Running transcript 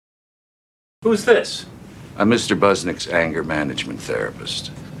Who's this? I'm Mr. Busnick's anger management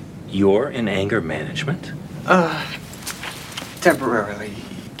therapist. You're in anger management? Temporarily.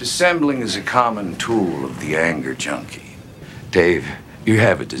 Dissembling is a common tool of the anger junkie. Dave, you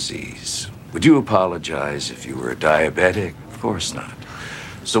have a disease. Would you apologize if you were a diabetic? Of course not.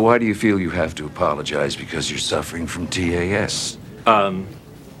 So why do you feel you have to apologize because you're suffering from TAS?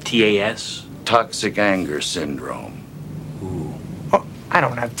 TAS? Toxic anger syndrome. Ooh. Oh, I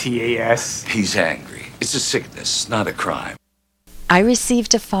don't have TAS. He's angry. It's a sickness, not a crime. I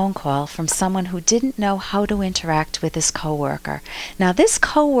received a phone call from someone who didn't know how to interact with his coworker. Now, this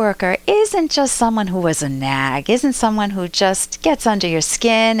coworker isn't just someone who was a nag, isn't someone who just gets under your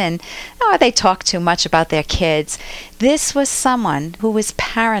skin and they talk too much about their kids. This was someone who was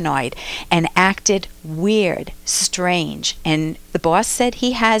paranoid and acted weird, strange, and the boss said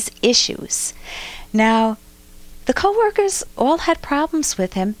he has issues. Now, the coworkers all had problems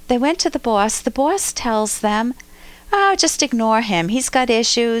with him. They went to the boss. The boss tells them, just ignore him. He's got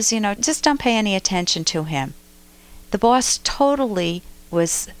issues, just don't pay any attention to him. The boss totally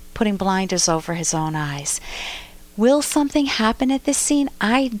was putting blinders over his own eyes. Will something happen at this scene?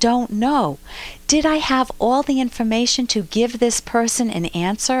 I don't know. Did I have all the information to give this person an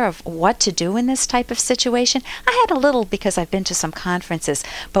answer of what to do in this type of situation? I had a little because I've been to some conferences.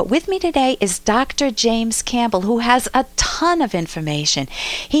 But with me today is Dr. James Campbell, who has a ton of information.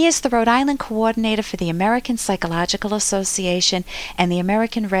 He is the Rhode Island coordinator for the American Psychological Association and the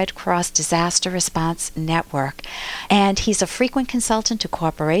American Red Cross Disaster Response Network. And he's a frequent consultant to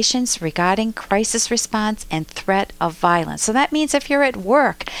corporations regarding crisis response and threat of violence. So that means if you're at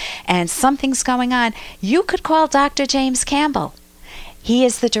work and something's going on, you could call Dr. James Campbell. He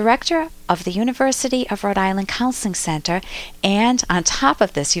is the director of the University of Rhode Island Counseling Center, and on top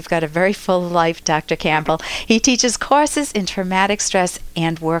of this, you've got a very full life, Dr. Campbell. He teaches courses in traumatic stress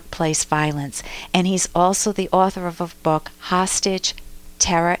and workplace violence, and he's also the author of a book, Hostage,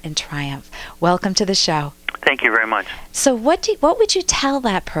 Terror, and Triumph. Welcome to the show. Thank you very much. So what would you tell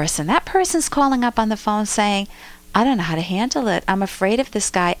that person? That person's calling up on the phone saying, I don't know how to handle it. I'm afraid of this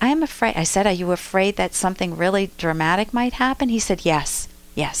guy. I'm afraid. I said, are you afraid that something really dramatic might happen? He said, yes.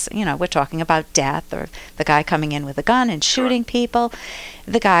 Yes. We're talking about death or the guy coming in with a gun and shooting people.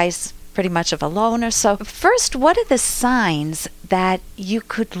 The guy's pretty much of a loner. So first, what are the signs that you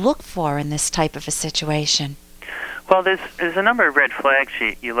could look for in this type of a situation? Well, there's a number of red flags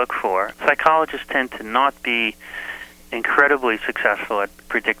you look for. Psychologists tend to not be incredibly successful at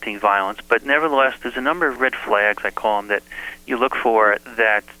predicting violence, but nevertheless, there's a number of red flags, I call them, that you look for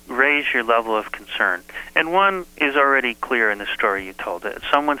that raise your level of concern. And one is already clear in the story you told.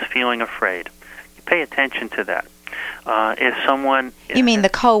 Someone's feeling afraid. You pay attention to that. If someone... You mean the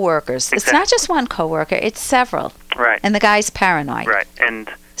coworkers. Exactly. It's not just one coworker, it's several. Right. And the guy's paranoid. Right. And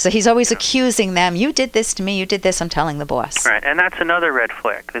so he's always accusing them, you did this to me, you did this, I'm telling the boss. Right, and that's another red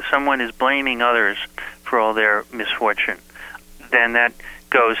flag. If someone is blaming others for all their misfortune, then that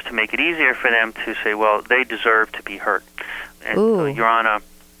goes to make it easier for them to say, well, they deserve to be hurt. And so you're on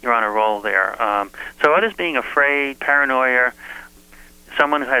a roll there. So others being afraid, paranoia,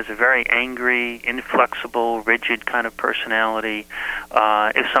 someone who has a very angry, inflexible, rigid kind of personality.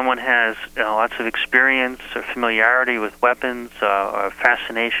 If someone has lots of experience or familiarity with weapons, or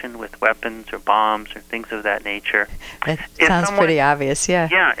fascination with weapons or bombs or things of that nature. It sounds pretty obvious, yeah.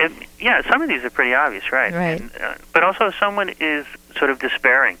 Yeah, some of these are pretty obvious, right? Right. But also if someone is sort of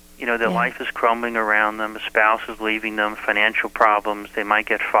despairing. Their life is crumbling around them, a spouse is leaving them, financial problems, they might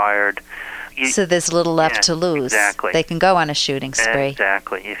get fired. So there's little left to lose. Exactly. They can go on a shooting spree.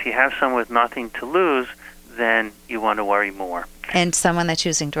 Exactly. If you have someone with nothing to lose, then you want to worry more. And someone that's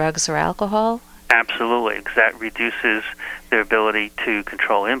using drugs or alcohol? Absolutely, because that reduces their ability to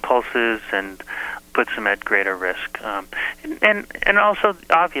control impulses and puts them at greater risk. And also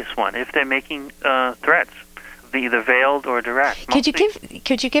the obvious one, if they're making threats, either veiled or direct. Could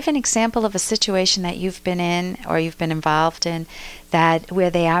you give an example of a situation that you've been in or you've been involved in where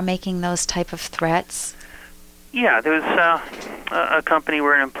they are making those type of threats? Yeah, there was a company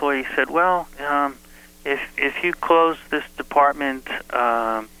where an employee said, well, if you close this department,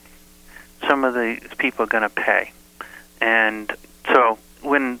 some of the people are going to pay. And so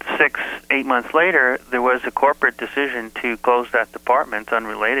when 6-8 months later, there was a corporate decision to close that department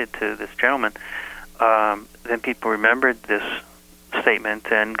unrelated to this gentleman, then people remembered this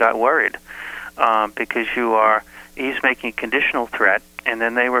statement and got worried because he's making a conditional threat, and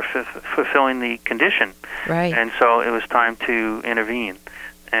then they were fulfilling the condition. Right. And so it was time to intervene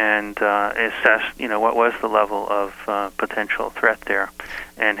and assess, what was the level of potential threat there,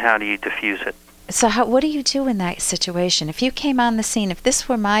 and how do you diffuse it. So what do you do in that situation? If you came on the scene, if this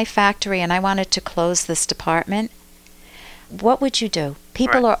were my factory and I wanted to close this department, what would you do?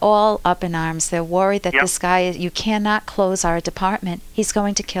 People Right. are all up in arms. They're worried that Yep. this guy, you cannot close our department. He's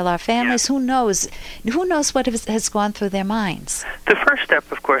going to kill our families. Who knows? Who knows what has gone through their minds? The first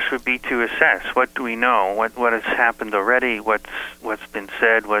step, of course, would be to assess what do we know, what has happened already, what's been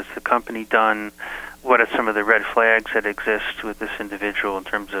said, what's the company done, what are some of the red flags that exist with this individual in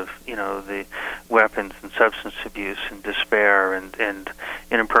terms of the weapons and substance abuse and despair and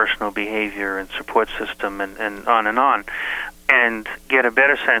interpersonal behavior and support system and on, and get a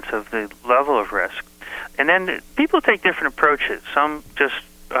better sense of the level of risk. And then people take different approaches. Some just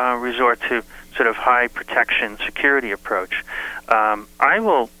resort to sort of high protection security approach. I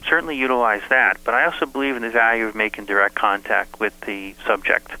will certainly utilize that, but I also believe in the value of making direct contact with the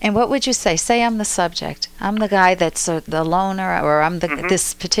subject. And what would you say? Say I'm the subject. I'm the guy that's the loner, or I'm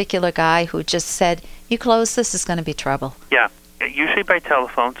this particular guy who just said, you close this, is going to be trouble. Yeah, usually by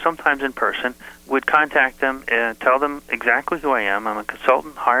telephone, sometimes in person. Would contact them and tell them exactly who I am. I'm a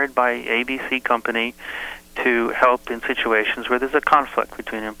consultant hired by ABC company to help in situations where there's a conflict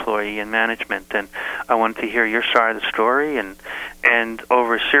between employee and management, and I want to hear your side of the story, and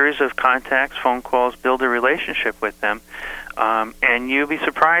over a series of contacts, phone calls, build a relationship with them, and you'll be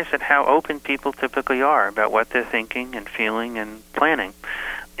surprised at how open people typically are about what they're thinking and feeling and planning.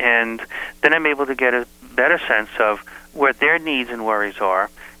 And then I'm able to get a better sense of what their needs and worries are,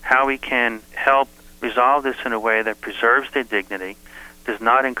 how we can help resolve this in a way that preserves their dignity, does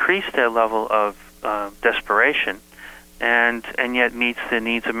not increase their level of desperation, and yet meets the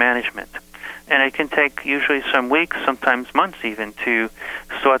needs of management. And it can take usually some weeks, sometimes months even, to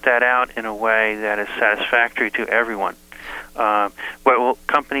sort that out in a way that is satisfactory to everyone. What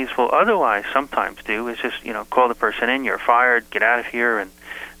companies will otherwise sometimes do is just, call the person in, you're fired, get out of here, and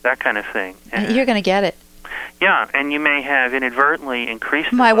that kind of thing. And you're going to get it. Yeah, and you may have inadvertently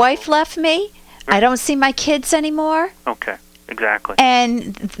increased My wife left me. I don't see my kids anymore. Okay, exactly.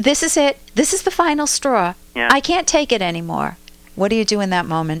 And this is it. This is the final straw. Yeah. I can't take it anymore. What do you do in that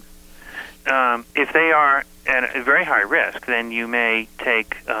moment? If they are at a very high risk, then you may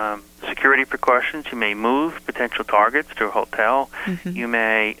take security precautions. You may move potential targets to a hotel. Mm-hmm. You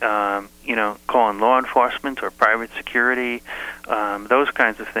may, call in law enforcement or private security, those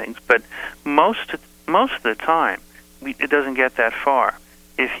kinds of things. But most of the time, it doesn't get that far.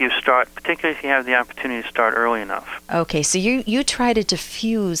 If you start, particularly if you have the opportunity to start early enough. Okay, so you try to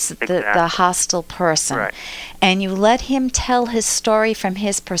diffuse Exactly. the hostile person. Right. And you let him tell his story from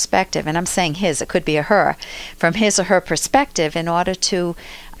his perspective. And I'm saying his, it could be a her. From his or her perspective in order to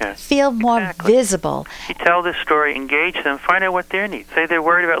feel more visible. You tell this story, engage them, find out what their needs. Say they're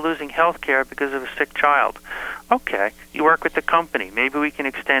worried about losing health care because of a sick child. Okay, you work with the company. Maybe we can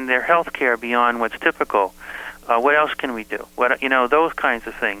extend their health care beyond what's typical. What else can we do? Those kinds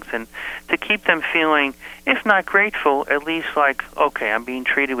of things. And to keep them feeling, if not grateful, at least like, okay, I'm being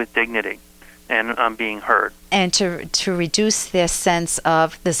treated with dignity and I'm being heard. And to reduce their sense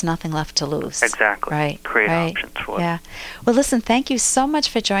of there's nothing left to lose. Exactly. Right. Create right. options for them. Yeah. Well, listen, thank you so much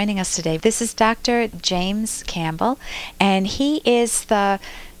for joining us today. This is Dr. James Campbell, and he is the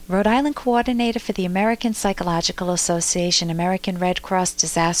Rhode Island Coordinator for the American Psychological Association, American Red Cross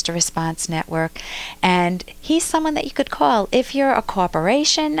Disaster Response Network. And he's someone that you could call. If you're a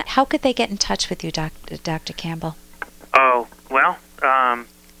corporation, how could they get in touch with you, Dr. Campbell? Oh, well,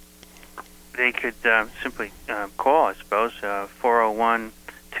 they could simply call, I suppose,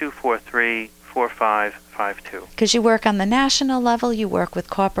 401-243-4552. Because you work on the national level, you work with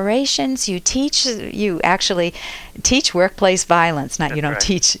corporations, you actually teach workplace violence. You don't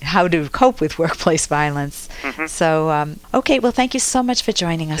teach how to cope with workplace violence. Mm-hmm. So, okay, well, thank you so much for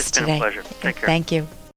joining us today. It's been a pleasure. Take care. Thank you.